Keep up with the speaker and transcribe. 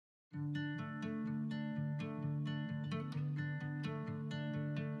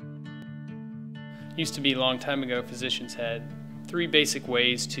Used to be a long time ago, physicians had three basic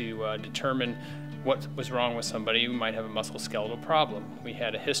ways to determine what was wrong with somebody who might have a musculoskeletal problem. We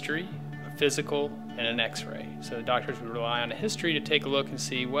had a history, a physical, and an x-ray. So the doctors would rely on a history to take a look and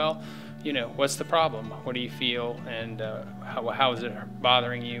see, well, you know, what's the problem? What do you feel? And how is it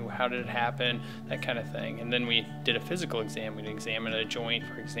bothering you? How did it happen? That kind of thing. And then we did a physical exam. We'd examine a joint,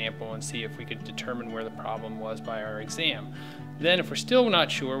 for example, and see if we could determine where the problem was by our exam. Then if we're still not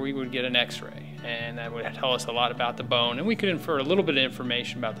sure, we would get an x-ray, and that would tell us a lot about the bone, and we could infer a little bit of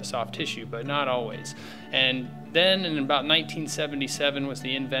information about the soft tissue, but not always. And then in about 1977 was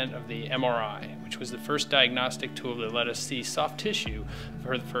the invent of the MRI, which was the first diagnostic tool that let us see soft tissue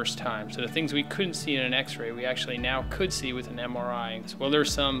for the first time. So the things we couldn't see in an x-ray, we actually now could see with an MRI. Well,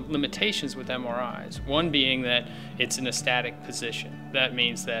 there's some limitations with MRIs. One being that it's in a static position. That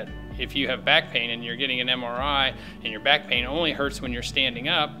means that if you have back pain and you're getting an MRI and your back pain only hurts when you're standing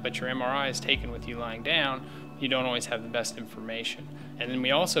up, but your MRI is taken with you lying down, you don't always have the best information. And then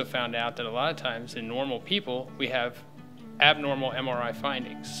we also found out that a lot of times in normal people, we have abnormal MRI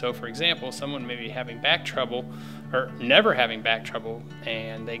findings. So for example, someone may be having back trouble or never having back trouble,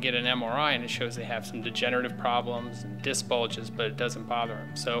 and they get an MRI and it shows they have some degenerative problems and disc bulges, but it doesn't bother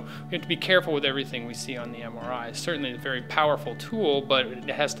them. So we have to be careful with everything we see on the MRI. It's certainly a very powerful tool, but it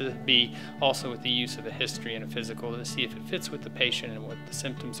has to be also with the use of a history and a physical to see if it fits with the patient and what the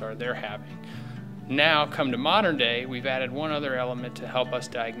symptoms are they're having. Now, come to modern day, we've added one other element to help us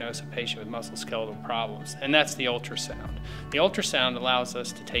diagnose a patient with musculoskeletal problems, and that's the ultrasound. The ultrasound allows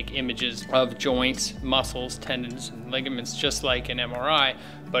us to take images of joints, muscles, tendons, and ligaments just like an MRI,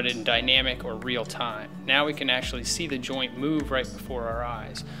 but in dynamic or real time. Now we can actually see the joint move right before our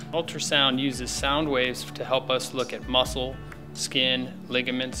eyes. Ultrasound uses sound waves to help us look at muscle, skin,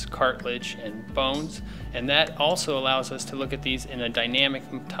 ligaments, cartilage, and bones, and that also allows us to look at these in a dynamic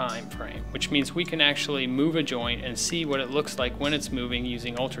time frame, which means we can actually move a joint and see what it looks like when it's moving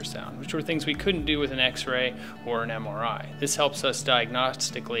using ultrasound, which were things we couldn't do with an x-ray or an MRI. This helps us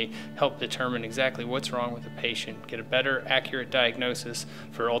diagnostically help determine exactly what's wrong with the patient, get a better accurate diagnosis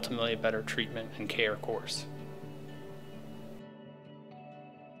for ultimately a better treatment and care course.